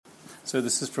So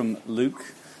this is from Luke.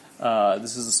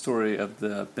 This is the story of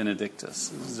the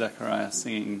Benedictus, Zechariah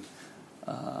singing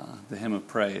the hymn of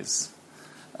praise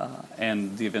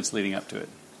and the events leading up to it.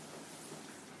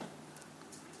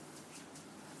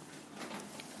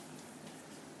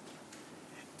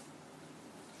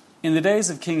 In the days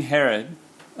of King Herod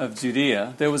of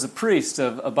Judea, there was a priest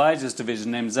of Abijah's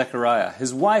division named Zechariah.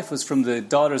 His wife was from the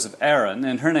daughters of Aaron,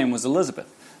 and her name was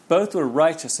Elizabeth. Both were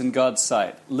righteous in God's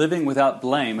sight, living without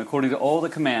blame according to all the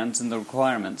commands and the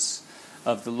requirements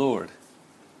of the Lord.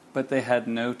 But they had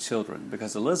no children,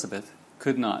 because Elizabeth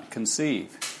could not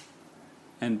conceive,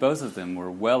 and both of them were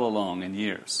well along in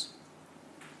years.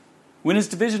 When his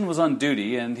division was on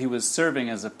duty and he was serving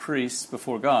as a priest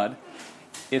before God,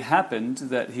 it happened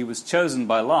that he was chosen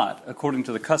by lot, according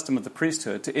to the custom of the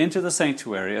priesthood, to enter the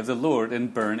sanctuary of the Lord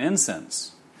and burn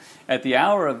incense. At the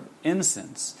hour of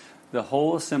incense, the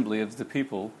whole assembly of the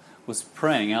people was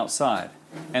praying outside.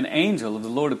 An angel of the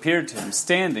Lord appeared to him,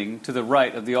 standing to the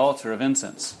right of the altar of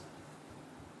incense.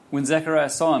 When Zechariah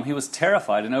saw him, he was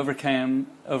terrified and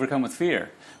overcome with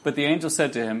fear. But the angel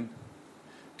said to him,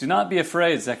 "Do not be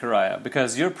afraid, Zechariah,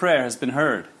 because your prayer has been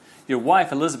heard. Your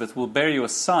wife Elizabeth will bear you a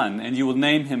son, and you will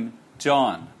name him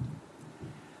John.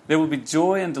 There will be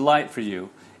joy and delight for you,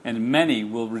 and many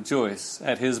will rejoice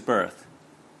at his birth.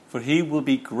 For he will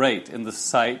be great in the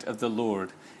sight of the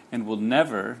Lord, and will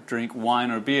never drink wine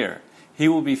or beer. He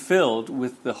will be filled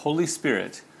with the Holy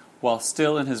Spirit while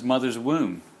still in his mother's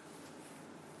womb.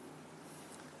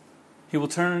 He will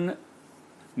turn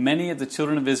many of the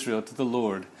children of Israel to the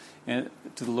Lord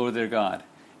their God.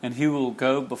 And he will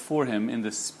go before him in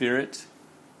the spirit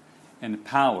and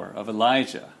power of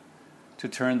Elijah to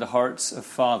turn the hearts of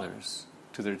fathers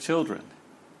to their children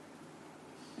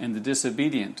and the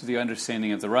disobedient to the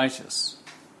understanding of the righteous,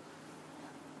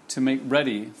 to make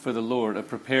ready for the Lord a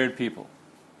prepared people."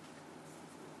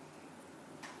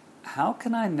 "How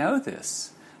can I know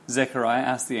this?" Zechariah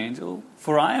asked the angel,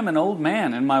 "for I am an old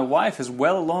man and my wife is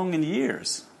well along in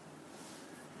years."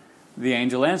 The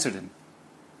angel answered him,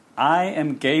 "I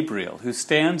am Gabriel, who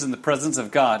stands in the presence of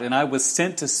God, and I was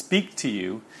sent to speak to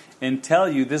you and tell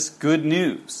you this good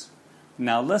news.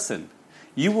 Now listen,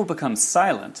 you will become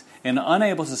silent and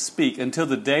unable to speak until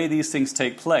the day these things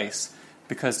take place,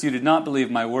 because you did not believe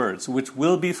my words, which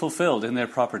will be fulfilled in their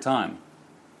proper time."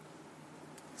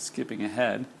 Skipping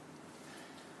ahead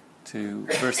to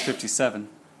verse 57.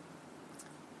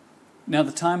 Now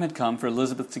the time had come for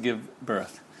Elizabeth to give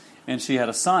birth, and she had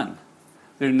a son.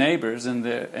 Their neighbors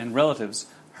and relatives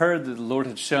heard that the Lord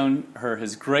had shown her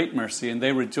his great mercy, and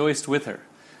they rejoiced with her.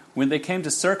 When they came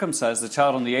to circumcise the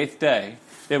child on the 8th day,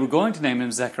 they were going to name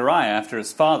him Zechariah after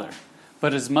his father.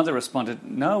 But his mother responded,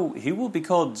 "No, he will be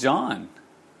called John."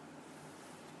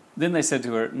 Then they said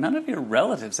to her, "None of your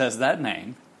relatives has that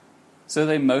name." So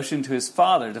they motioned to his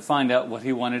father to find out what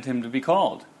he wanted him to be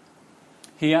called.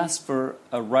 He asked for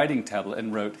a writing tablet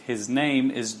and wrote, "His name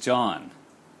is John."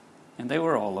 And they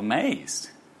were all amazed.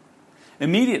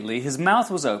 Immediately his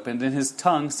mouth was opened and his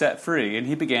tongue set free, and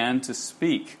he began to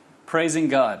speak, praising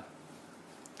God.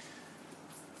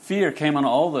 Fear came on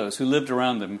all those who lived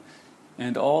around them,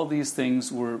 and all these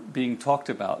things were being talked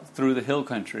about through the hill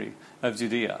country of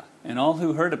Judea. And all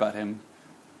who heard about him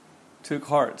took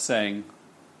heart, saying,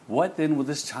 "What then will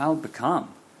this child become?"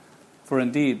 For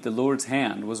indeed the Lord's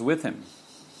hand was with him.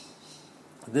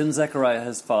 Then Zechariah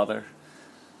was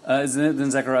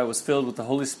filled with the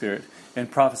Holy Spirit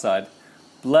and prophesied,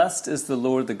 "Blessed is the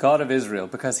Lord, the God of Israel,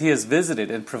 because he has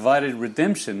visited and provided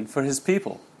redemption for his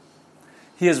people.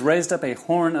 He has raised up a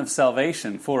horn of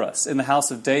salvation for us in the house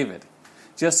of David,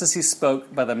 just as he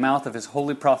spoke by the mouth of his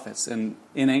holy prophets in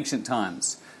ancient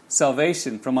times,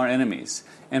 salvation from our enemies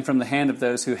and from the hand of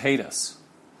those who hate us.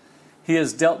 He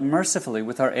has dealt mercifully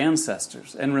with our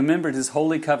ancestors and remembered his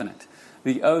holy covenant,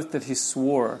 the oath that he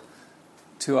swore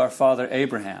to our father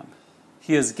Abraham.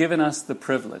 He has given us the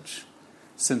privilege,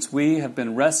 since we have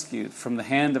been rescued from the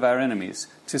hand of our enemies,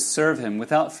 to serve him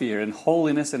without fear in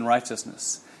holiness and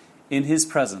righteousness in his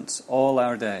presence all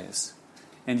our days.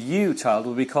 And you, child,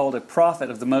 will be called a prophet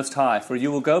of the Most High, for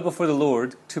you will go before the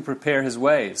Lord to prepare his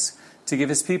ways, to give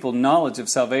his people knowledge of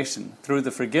salvation through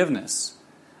the forgiveness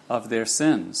of their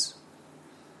sins.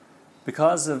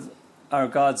 Because of our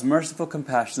God's merciful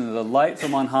compassion, the light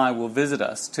from on high will visit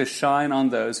us to shine on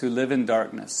those who live in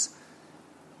darkness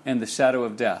and the shadow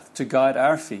of death, to guide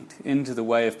our feet into the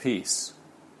way of peace."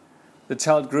 The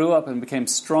child grew up and became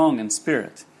strong in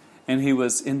spirit, and he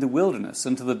was in the wilderness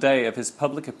until the day of his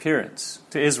public appearance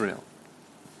to Israel.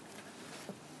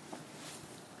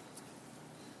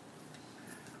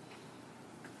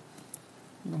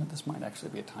 You know what, this might actually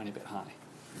be a tiny bit high.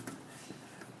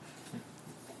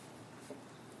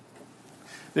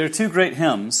 There are two great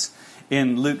hymns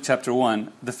in Luke chapter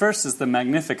 1. The first is the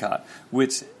Magnificat,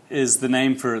 which is the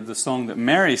name for the song that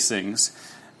Mary sings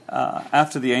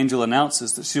after the angel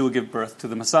announces that she will give birth to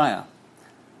the Messiah.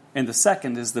 And the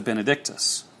second is the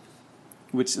Benedictus,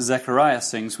 which Zechariah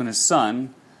sings when his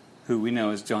son, who we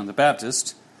know as John the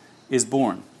Baptist, is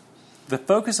born. The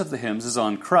focus of the hymns is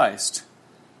on Christ,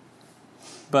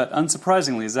 but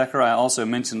unsurprisingly, Zechariah also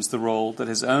mentions the role that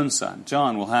his own son,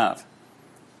 John, will have.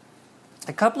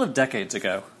 A couple of decades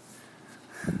ago,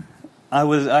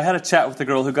 I had a chat with a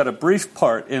girl who got a brief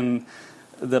part in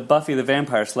the Buffy the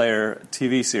Vampire Slayer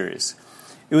TV series.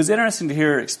 It was interesting to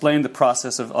hear her explain the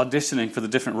process of auditioning for the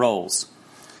different roles.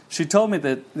 She told me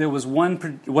that there was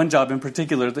one job in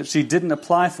particular that she didn't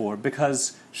apply for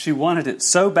because she wanted it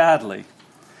so badly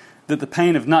that the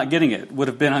pain of not getting it would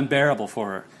have been unbearable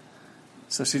for her.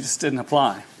 So she just didn't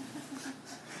apply.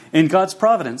 In God's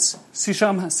providence, she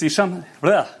somehow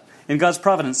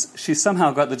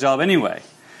got the job anyway.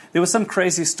 There was some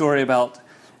crazy story about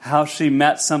how she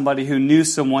met somebody who knew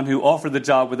someone who offered the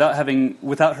job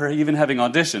without her even having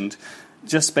auditioned,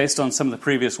 just based on some of the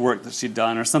previous work that she'd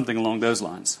done or something along those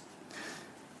lines.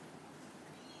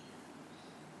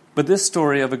 But this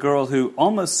story of a girl who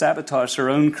almost sabotaged her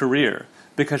own career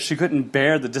because she couldn't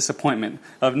bear the disappointment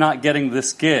of not getting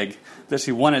this gig that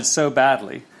she wanted so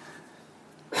badly,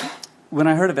 when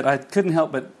I heard of it, I couldn't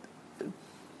help but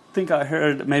think I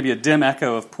heard maybe a dim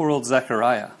echo of poor old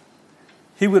Zechariah.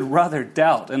 He would rather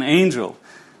doubt an angel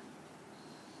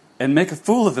and make a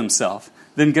fool of himself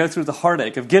than go through the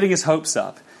heartache of getting his hopes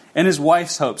up and his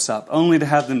wife's hopes up, only to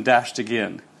have them dashed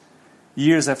again,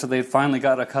 years after they finally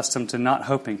got accustomed to not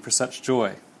hoping for such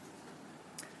joy.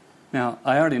 Now,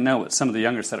 I already know what some of the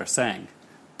younger set are saying.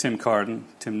 Tim Carden,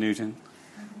 Tim Nugent,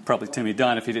 probably Timmy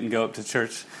Dunn if he didn't go up to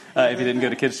church, if he didn't go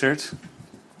to kids' church.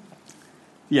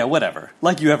 Yeah, whatever.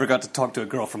 Like you ever got to talk to a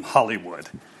girl from Hollywood.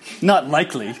 Not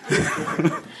likely.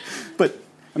 But,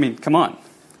 I mean, come on.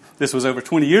 This was over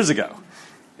 20 years ago,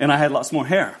 and I had lots more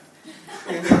hair.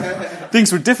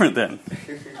 Things were different then.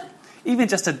 Even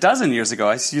just a dozen years ago,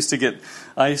 I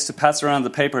used to pass around the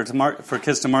paper for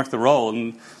kids to mark the roll,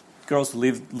 and girls would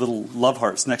leave little love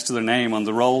hearts next to their name on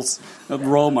the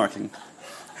roll marking.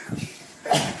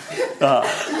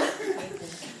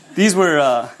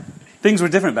 Things were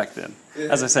different back then,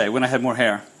 as I say, when I had more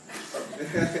hair.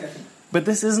 But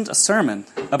this isn't a sermon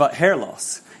about hair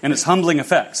loss and its humbling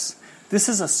effects. This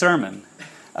is a sermon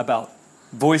about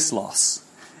voice loss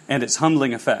and its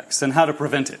humbling effects and how to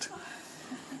prevent it.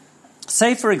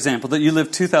 Say, for example, that you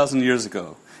lived 2,000 years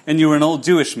ago and you were an old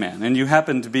Jewish man and you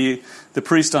happened to be the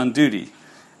priest on duty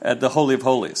at the Holy of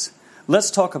Holies.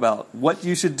 Let's talk about what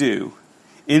you should do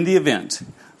in the event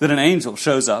that an angel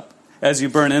shows up as you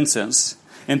burn incense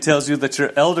and tells you that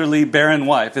your elderly, barren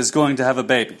wife is going to have a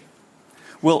baby.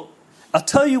 Well, I'll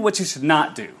tell you what you should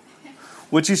not do.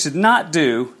 What you should not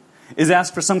do is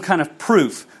ask for some kind of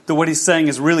proof that what he's saying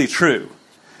is really true.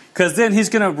 Because then he's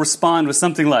going to respond with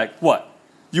something like, what?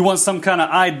 You want some kind of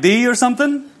ID or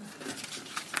something?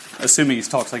 Assuming he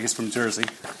talks like he's from Jersey.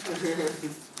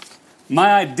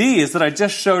 My ID is that I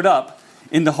just showed up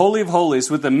in the Holy of Holies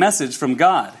with a message from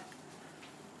God.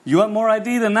 You want more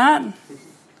ID than that?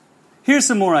 Here's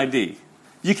some more ID.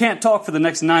 You can't talk for the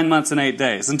next 9 months and 8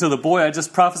 days until the boy I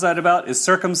just prophesied about is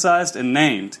circumcised and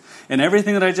named. And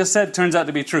everything that I just said turns out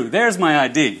to be true. There's my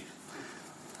ID.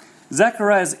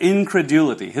 Zechariah's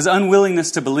incredulity, his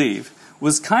unwillingness to believe,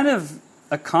 was kind of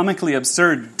a comically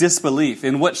absurd disbelief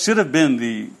in what should have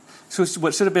been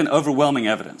overwhelming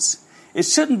evidence. It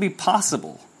shouldn't be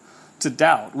possible to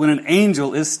doubt when an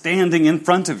angel is standing in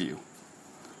front of you.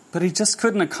 But he just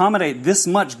couldn't accommodate this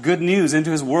much good news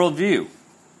into his worldview.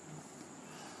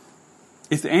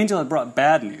 If the angel had brought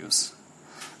bad news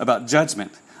about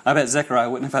judgment, I bet Zechariah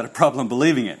wouldn't have had a problem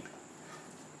believing it.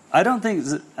 I don't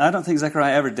think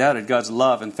Zechariah ever doubted God's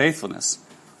love and faithfulness,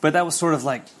 but that was sort of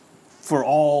like for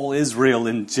all Israel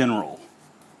in general.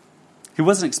 He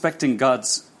wasn't expecting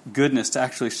God's goodness to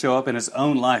actually show up in his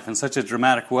own life in such a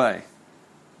dramatic way,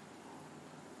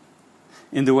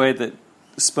 in the way that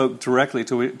spoke directly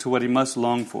to what he most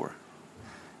longed for.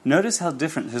 Notice how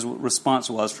different his response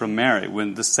was from Mary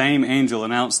when the same angel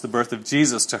announced the birth of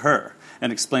Jesus to her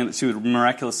and explained that she would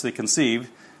miraculously conceive.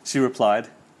 She replied,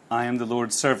 I am the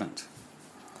Lord's servant.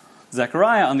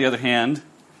 Zechariah, on the other hand,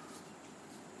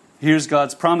 hears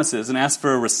God's promises and asks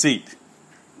for a receipt.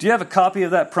 Do you have a copy of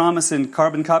that promise in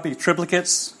carbon copy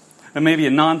triplicates? Or maybe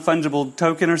a non-fungible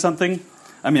token or something?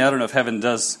 I mean, I don't know if heaven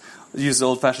does use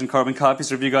old-fashioned carbon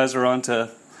copies or if you guys are up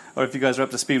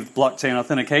to speed with blockchain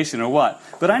authentication or what.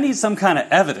 But I need some kind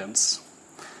of evidence.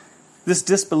 This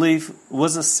disbelief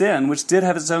was a sin which did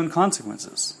have its own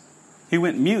consequences. He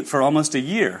went mute for almost a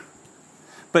year.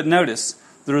 But notice,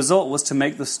 the result was to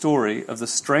make the story of the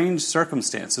strange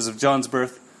circumstances of John's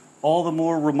birth all the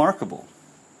more remarkable.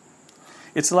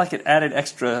 It's like it added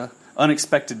extra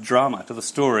unexpected drama to the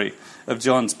story of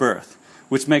John's birth,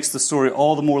 which makes the story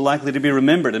all the more likely to be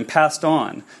remembered and passed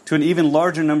on to an even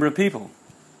larger number of people.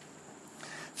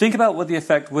 Think about what the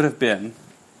effect would have been.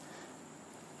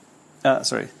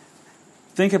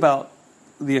 Think about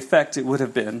the effect it would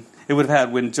have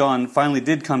had when John finally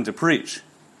did come to preach.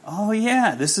 Oh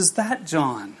yeah, this is that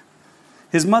John.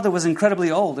 His mother was incredibly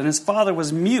old, and his father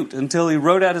was mute until he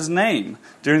wrote out his name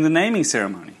during the naming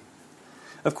ceremony.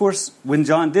 Of course, when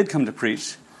John did come to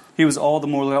preach, he was all the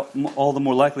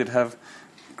more likely to have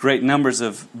great numbers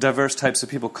of diverse types of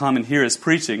people come and hear his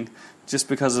preaching, just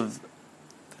because of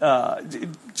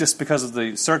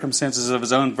the circumstances of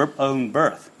his own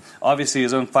birth. Obviously,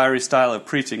 his own fiery style of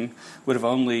preaching would have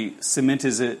only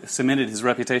cemented his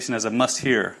reputation as a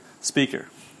must-hear speaker.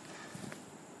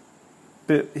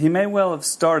 But he may well have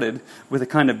started with a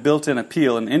kind of built-in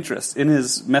appeal and interest in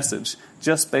his message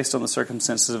just based on the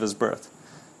circumstances of his birth.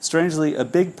 Strangely, a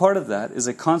big part of that is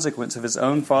a consequence of his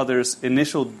own father's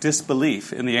initial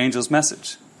disbelief in the angel's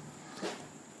message.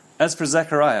 As for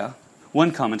Zechariah,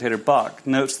 one commentator, Bach,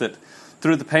 notes that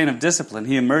through the pain of discipline,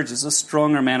 he emerges a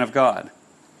stronger man of God.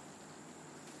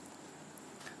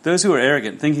 Those who are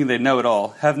arrogant, thinking they know it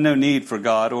all, have no need for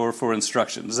God or for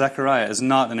instruction. Zechariah is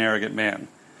not an arrogant man.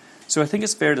 So I think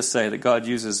it's fair to say that God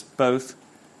uses both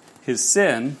his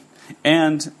sin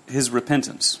and his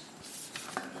repentance.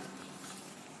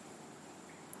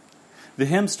 The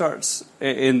hymn starts,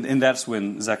 and that's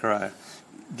when Zechariah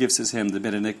gives his hymn, the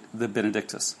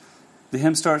Benedictus. The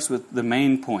hymn starts with the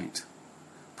main point.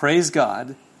 Praise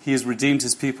God, he has redeemed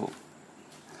his people.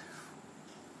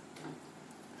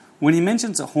 When he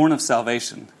mentions a horn of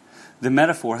salvation, the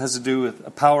metaphor has to do with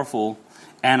a powerful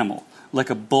animal, like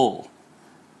a bull.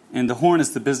 And the horn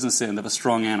is the business end of a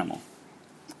strong animal.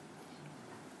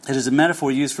 It is a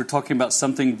metaphor used for talking about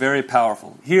something very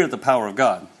powerful. Here, the power of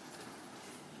God.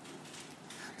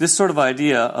 This sort of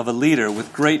idea of a leader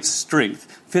with great strength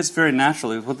fits very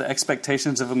naturally with what the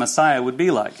expectations of a Messiah would be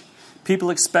like.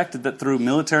 People expected that through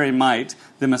military might,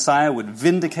 the Messiah would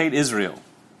vindicate Israel.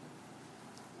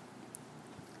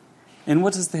 And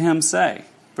what does the hymn say?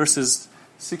 Verses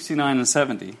 69 and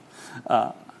 70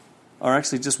 are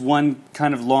actually just one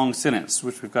kind of long sentence,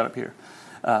 which we've got up here.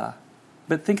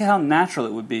 But think how natural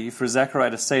it would be for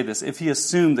Zechariah to say this if he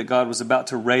assumed that God was about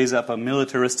to raise up a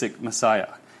militaristic Messiah.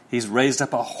 He's raised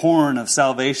up a horn of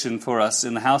salvation for us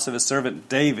in the house of his servant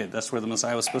David. That's where the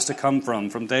Messiah was supposed to come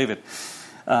from David.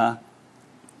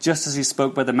 Just as he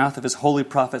spoke by the mouth of his holy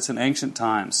prophets in ancient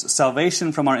times.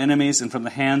 Salvation from our enemies and from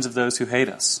the hands of those who hate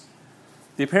us.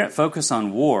 The apparent focus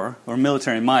on war, or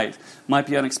military might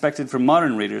be unexpected for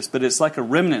modern readers, but it's like a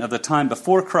remnant of the time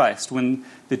before Christ when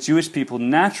the Jewish people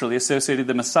naturally associated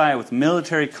the Messiah with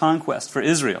military conquest for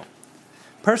Israel.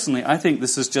 Personally, I think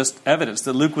this is just evidence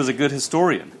that Luke was a good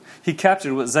historian. He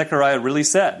captured what Zechariah really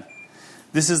said.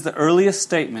 This is the earliest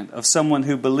statement of someone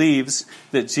who believes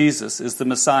that Jesus is the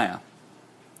Messiah.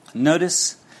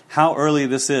 Notice how early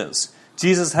this is.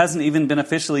 Jesus hasn't even been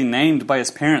officially named by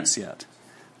his parents yet.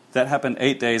 That happened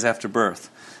 8 days after birth,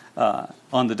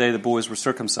 on the day the boys were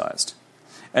circumcised.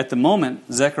 At the moment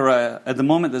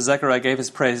that Zechariah gave his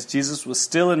praise, Jesus was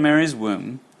still in Mary's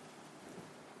womb.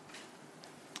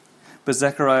 But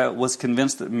Zechariah was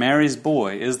convinced that Mary's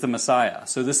boy is the Messiah.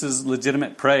 So this is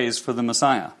legitimate praise for the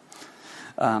Messiah.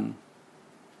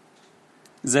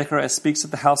 Zechariah speaks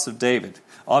of the house of David.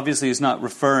 Obviously, he's not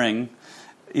referring,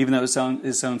 even though his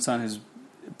own son whose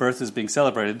birth is being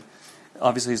celebrated,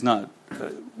 obviously he's not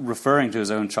referring to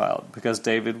his own child, because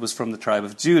David was from the tribe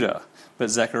of Judah, but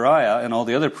Zechariah and all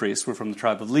the other priests were from the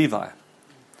tribe of Levi.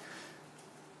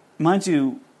 Mind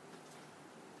you,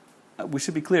 we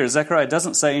should be clear, Zechariah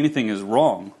doesn't say anything is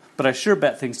wrong, but I sure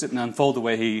bet things didn't unfold the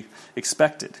way he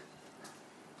expected.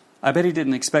 I bet he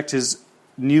didn't expect his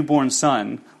newborn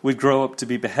son would grow up to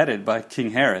be beheaded by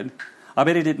King Herod. I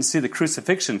bet he didn't see the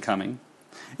crucifixion coming.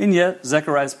 And yet,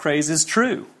 Zechariah's praise is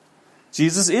true.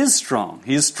 Jesus is strong.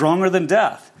 He is stronger than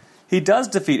death. He does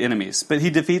defeat enemies, but he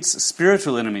defeats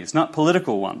spiritual enemies, not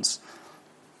political ones.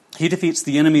 He defeats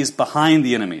the enemies behind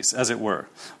the enemies, as it were.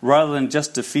 Rather than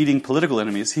just defeating political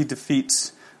enemies, he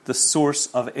defeats the source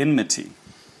of enmity.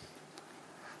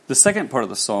 The second part of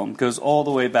the psalm goes all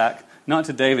the way back, not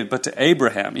to David, but to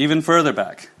Abraham, even further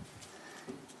back.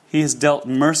 He has dealt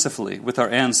mercifully with our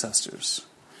ancestors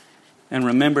and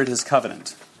remembered his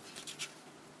covenant,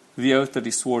 the oath that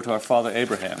he swore to our father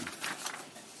Abraham.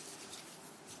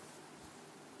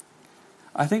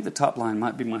 I think the top line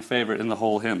might be my favorite in the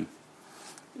whole hymn.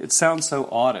 It sounds so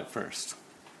odd at first.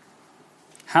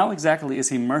 How exactly is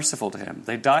he merciful to him?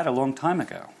 They died a long time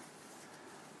ago.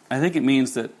 I think it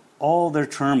means that all their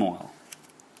turmoil,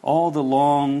 all the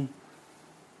long,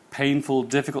 painful,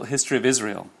 difficult history of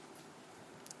Israel,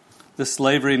 the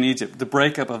slavery in Egypt, the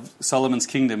breakup of Solomon's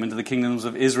kingdom into the kingdoms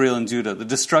of Israel and Judah, the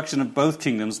destruction of both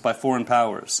kingdoms by foreign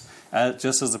powers,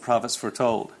 just as the prophets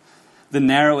foretold, the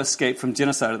narrow escape from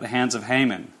genocide at the hands of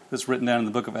Haman, that's written down in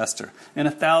the book of Esther, and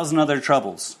 1,000 other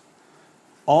troubles.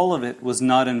 All of it was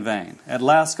not in vain. At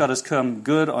last God has come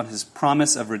good on his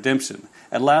promise of redemption.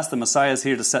 At last the Messiah is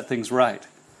here to set things right.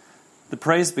 The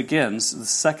praise begins, the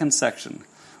second section,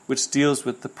 which deals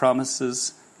with the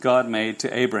promises God made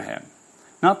to Abraham.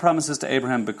 Not promises to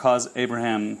Abraham because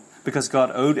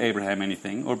God owed Abraham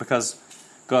anything, or because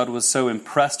God was so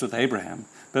impressed with Abraham,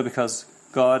 but because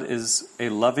God is a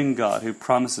loving God who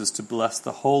promises to bless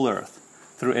the whole earth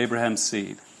through Abraham's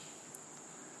seed.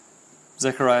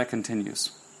 Zechariah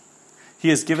continues, He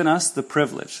has given us the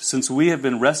privilege, since we have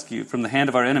been rescued from the hand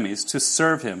of our enemies, to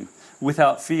serve him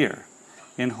without fear,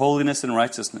 in holiness and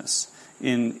righteousness,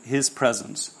 in his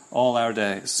presence all our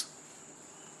days.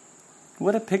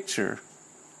 What a picture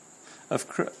of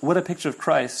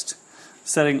Christ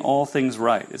setting all things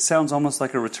right. It sounds almost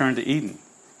like a return to Eden.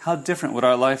 How different would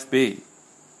our life be?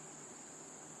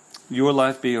 Your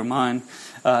life be or mine,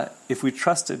 if we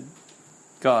trusted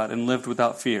God and lived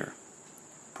without fear.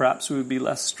 Perhaps we would be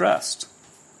less stressed,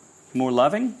 more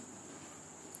loving.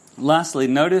 Lastly,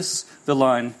 notice the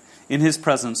line, in his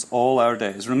presence all our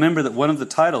days. Remember that one of the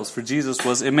titles for Jesus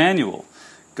was Emmanuel.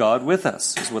 God with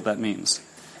us is what that means.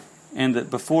 And that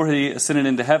before he ascended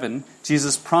into heaven,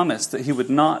 Jesus promised that he would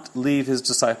not leave his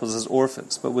disciples as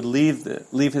orphans, but would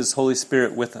leave his Holy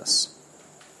Spirit with us.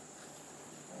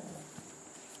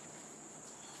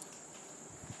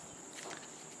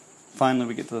 Finally,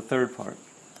 we get to the third part.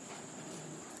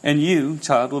 And you,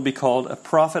 child, will be called a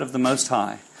prophet of the Most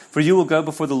High, for you will go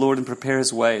before the Lord and prepare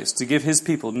his ways, to give his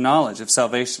people knowledge of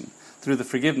salvation through the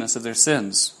forgiveness of their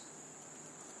sins.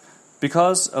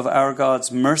 Because of our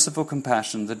God's merciful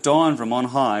compassion, the dawn from on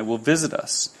high will visit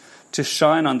us, to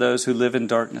shine on those who live in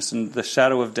darkness and the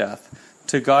shadow of death,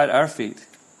 to guide our feet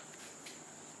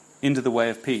into the way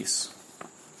of peace.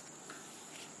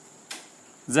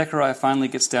 Zechariah finally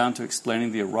gets down to explaining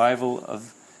how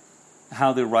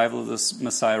the arrival of this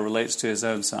Messiah relates to his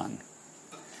own son.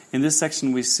 In this section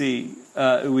in the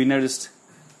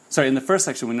first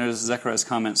section we noticed Zechariah's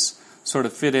comments sort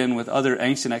of fit in with other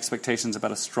ancient expectations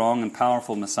about a strong and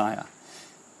powerful Messiah.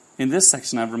 In this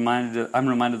section, I'm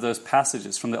reminded of those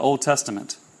passages from the Old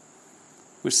Testament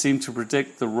which seem to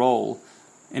predict the role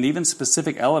and even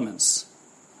specific elements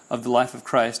of the life of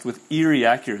Christ with eerie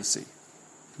accuracy.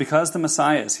 Because the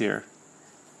Messiah is here,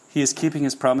 he is keeping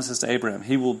his promises to Abraham.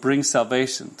 He will bring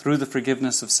salvation through the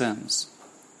forgiveness of sins.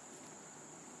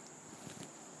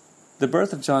 The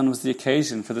birth of John was the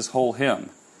occasion for this whole hymn.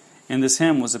 And this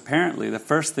hymn was apparently the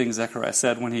first thing Zechariah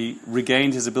said when he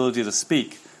regained his ability to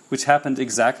speak, which happened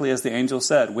exactly as the angel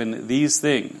said, when these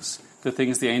things, the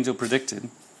things the angel predicted,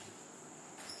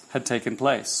 had taken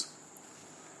place.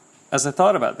 As I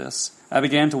thought about this, I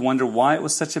began to wonder why it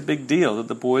was such a big deal that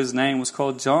the boy's name was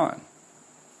called John.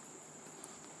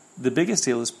 The biggest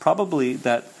deal is probably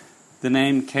that the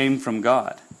name came from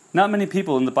God. Not many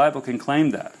people in the Bible can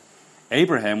claim that.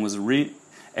 Abram was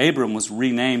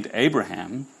renamed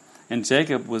Abraham, and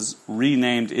Jacob was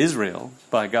renamed Israel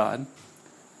by God.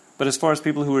 But as far as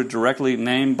people who were directly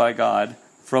named by God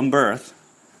from birth,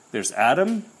 there's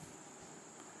Adam,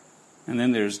 and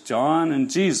then there's John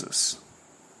and Jesus.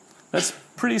 That's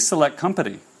pretty select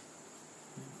company.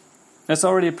 That's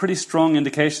already a pretty strong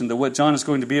indication that what John is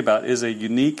going to be about is a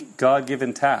unique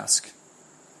God-given task.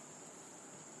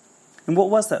 And what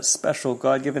was that special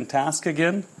God-given task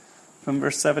again? From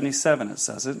verse 77 it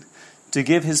says it. To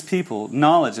give his people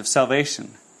knowledge of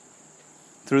salvation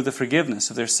through the forgiveness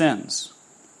of their sins.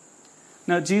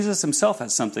 Now, Jesus himself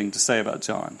had something to say about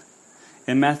John.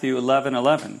 In Matthew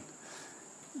 11:11,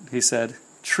 he said,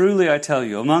 Truly I tell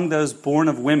you, among those born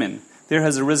of women, there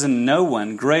has arisen no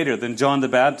one greater than John the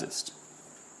Baptist.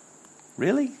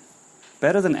 Really?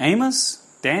 Better than Amos,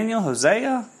 Daniel,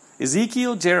 Hosea,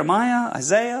 Ezekiel, Jeremiah,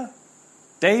 Isaiah,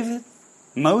 David,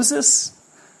 Moses?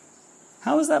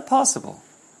 How is that possible?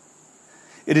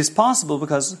 It is possible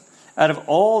because out of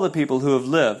all the people who have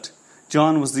lived,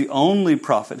 John was the only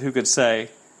prophet who could say,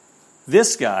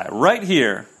 this guy right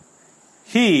here,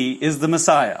 he is the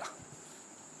Messiah.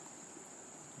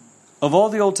 Of all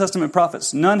the Old Testament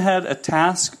prophets, none had a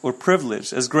task or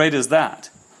privilege as great as that.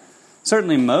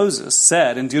 Certainly Moses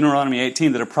said in Deuteronomy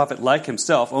 18 that a prophet like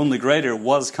himself, only greater,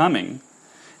 was coming.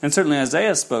 And certainly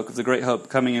Isaiah spoke of the great hope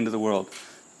coming into the world.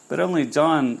 But only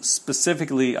John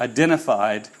specifically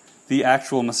identified the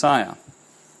actual Messiah.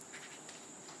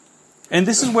 And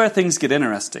this is where things get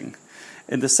interesting.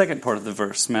 In the second part of the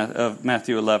verse of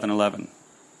Matthew 11:11.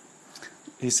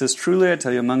 He says, "Truly I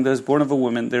tell you, among those born of a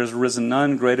woman, there has risen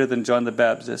none greater than John the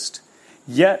Baptist.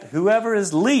 Yet whoever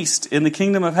is least in the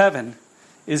kingdom of heaven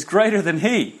is greater than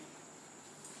he."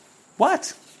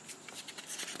 What?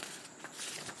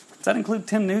 Does that include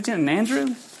Tim Nugent and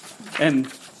Andrew? And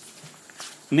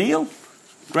Neil?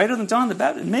 Greater than John the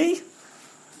Baptist? Me?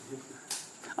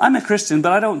 I'm a Christian,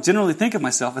 but I don't generally think of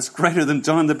myself as greater than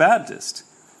John the Baptist.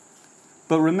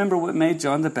 But remember what made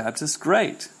John the Baptist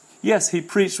great. Yes, he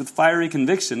preached with fiery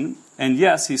conviction, and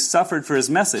yes, he suffered for his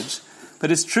message, but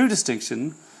his true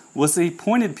distinction was that he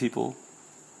pointed people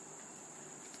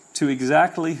to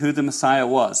exactly who the Messiah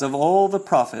was. Of all the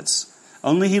prophets,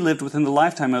 only he lived within the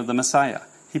lifetime of the Messiah.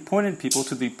 He pointed people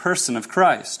to the person of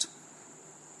Christ.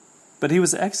 But he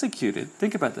was executed.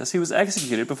 Think about this. He was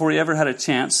executed before he ever had a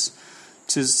chance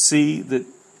to see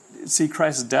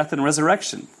Christ's death and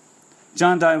resurrection.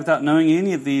 John died without knowing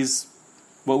any of these,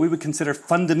 what we would consider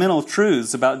fundamental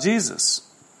truths about Jesus.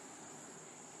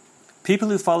 People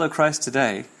who follow Christ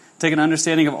today take an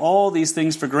understanding of all these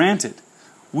things for granted.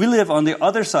 We live on the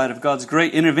other side of God's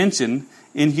great intervention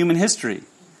in human history.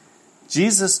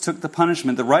 Jesus took the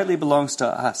punishment that rightly belongs to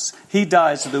us. He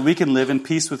died so that we can live in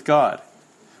peace with God.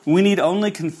 We need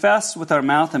only confess with our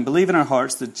mouth and believe in our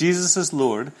hearts that Jesus is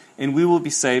Lord, and we will be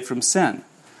saved from sin.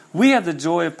 We have the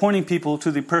joy of pointing people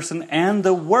to the person and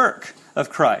the work of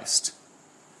Christ.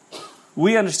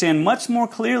 We understand much more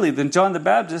clearly than John the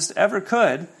Baptist ever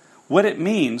could what it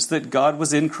means that God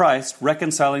was in Christ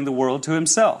reconciling the world to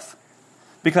himself.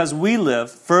 Because we live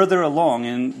further along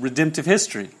in redemptive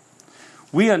history.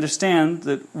 We understand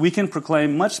that we can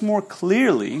proclaim much more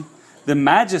clearly the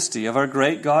majesty of our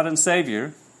great God and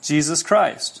Savior, Jesus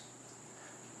Christ.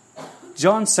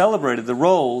 Zechariah celebrated the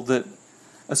role that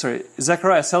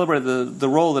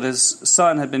his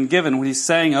son had been given when he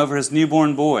sang over his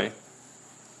newborn boy.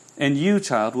 "And you,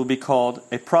 child, will be called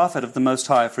a prophet of the Most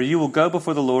High, for you will go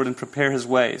before the Lord and prepare his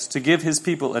ways, to give his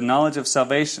people a knowledge of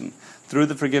salvation through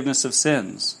the forgiveness of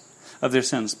their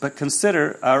sins. But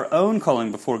consider our own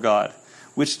calling before God,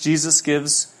 which Jesus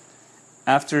gives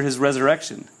after his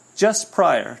resurrection, just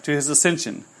prior to his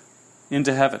ascension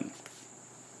into heaven."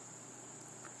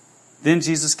 Then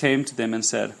Jesus came to them and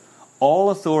said, "All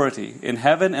authority in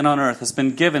heaven and on earth has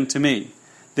been given to me.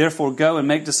 Therefore go and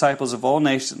make disciples of all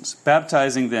nations,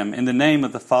 baptizing them in the name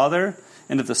of the Father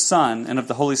and of the Son and of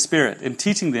the Holy Spirit, and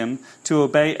teaching them to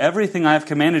obey everything I have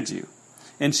commanded you.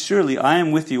 And surely I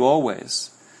am with you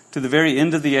always, to the very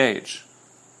end of the age."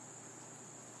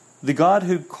 The God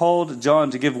who called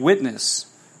John to give witness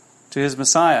to his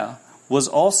Messiah has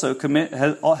also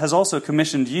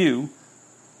commissioned you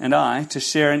and I to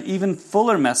share an even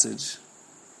fuller message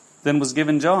than was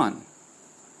given John.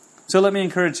 So let me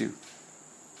encourage you.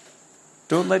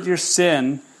 Don't let your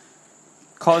sin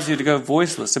cause you to go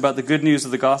voiceless about the good news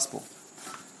of the gospel.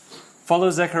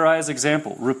 Follow Zechariah's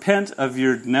example. Repent of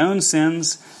your known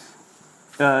sins,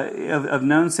 of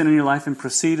known sin in your life, and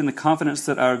proceed in the confidence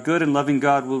that our good and loving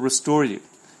God will restore you.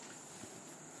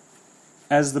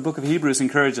 As the book of Hebrews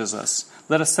encourages us,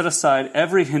 let us set aside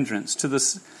every hindrance to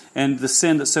this and the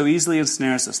sin that so easily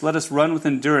ensnares us. Let us run with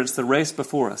endurance the race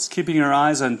before us, keeping our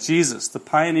eyes on Jesus, the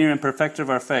pioneer and perfecter of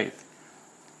our faith.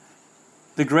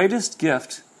 The greatest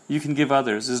gift you can give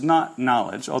others is not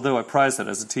knowledge, although I prize that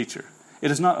as a teacher.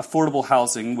 It is not affordable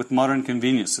housing with modern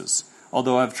conveniences,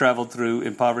 although I've traveled through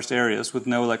impoverished areas with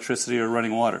no electricity or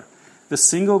running water. The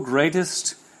single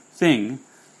greatest thing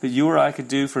that you or I could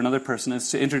do for another person is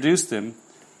to introduce them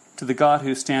to the God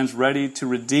who stands ready to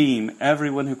redeem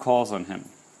everyone who calls on him.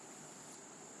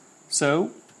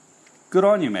 So, good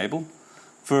on you, Mabel,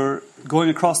 for going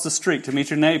across the street to meet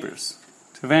your neighbors,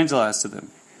 to evangelize to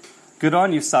them. Good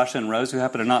on you, Sasha and Rose, who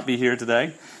happen to not be here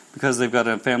today because they've got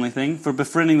a family thing, for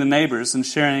befriending your neighbors and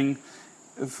sharing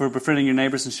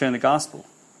the gospel.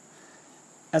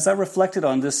 As I reflected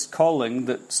on this calling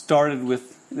that started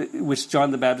with, which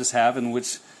John the Baptist had, and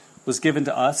which was given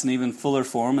to us in even fuller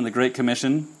form in the Great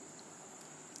Commission,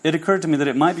 it occurred to me that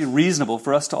it might be reasonable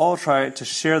for us to all try to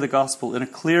share the gospel in a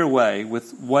clear way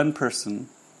with one person,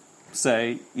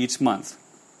 say, each month.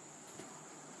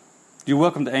 You're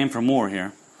welcome to aim for more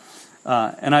here.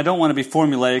 And I don't want to be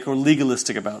formulaic or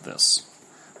legalistic about this.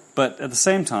 But at the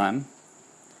same time,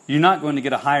 you're not going to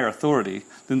get a higher authority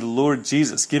than the Lord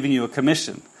Jesus giving you a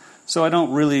commission. So I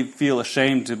don't really feel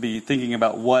ashamed to be thinking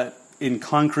about what in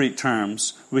concrete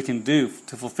terms we can do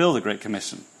to fulfill the Great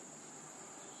Commission.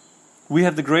 We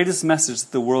have the greatest message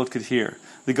that the world could hear.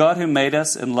 The God who made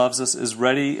us and loves us is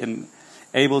ready and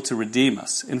able to redeem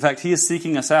us. In fact, he is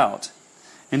seeking us out,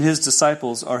 and his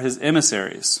disciples are his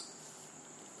emissaries.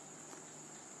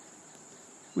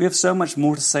 We have so much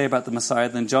more to say about the Messiah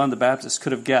than John the Baptist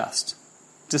could have guessed.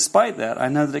 Despite that, I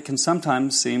know that it can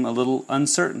sometimes seem a little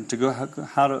uncertain to go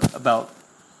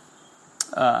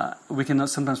we can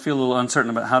sometimes feel a little uncertain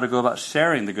about how to go about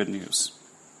sharing the good news.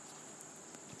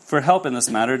 For help in this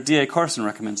matter, D.A. Carson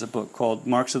recommends a book called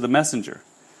Marks of the Messenger.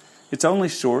 It's only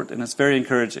short and it's very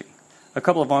encouraging. A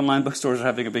couple of online bookstores are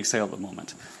having a big sale at the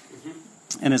moment.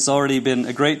 And it's already been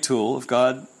a great tool of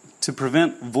God to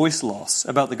prevent voice loss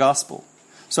about the gospel.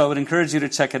 So I would encourage you to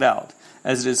check it out,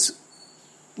 as it is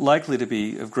likely to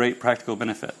be of great practical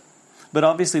benefit. But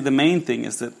obviously the main thing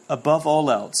is that above all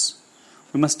else,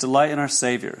 we must delight in our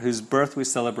Savior, whose birth we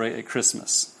celebrate at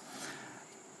Christmas.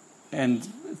 And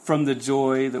from the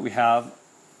joy that we have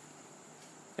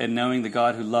in knowing the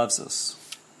God who loves us,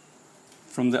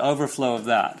 from the overflow of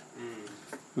that,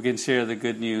 we can share the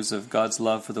good news of God's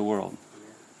love for the world.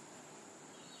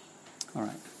 All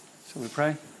right. Shall we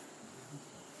pray?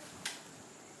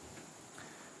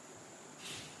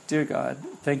 Dear God,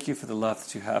 thank you for the love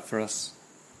that you have for us.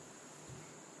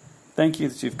 Thank you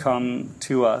that you've come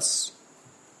to us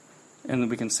and that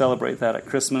we can celebrate that at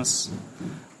Christmas.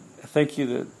 Thank you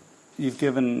that you've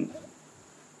given...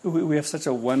 We have such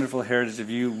a wonderful heritage of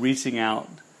you reaching out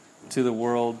to the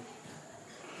world,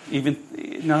 even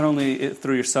not only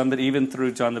through your Son, but even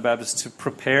through John the Baptist, to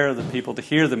prepare the people to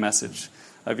hear the message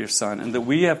of your Son, and that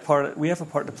we have a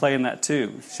part to play in that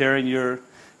too, sharing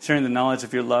the knowledge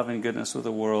of your love and goodness with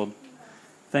the world.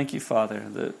 Thank you, Father,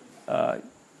 that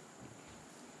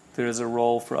there is a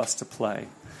role for us to play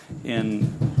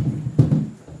in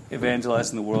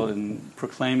evangelizing the world and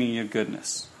proclaiming your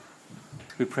goodness.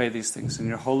 We pray these things in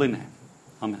your holy name.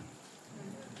 Amen.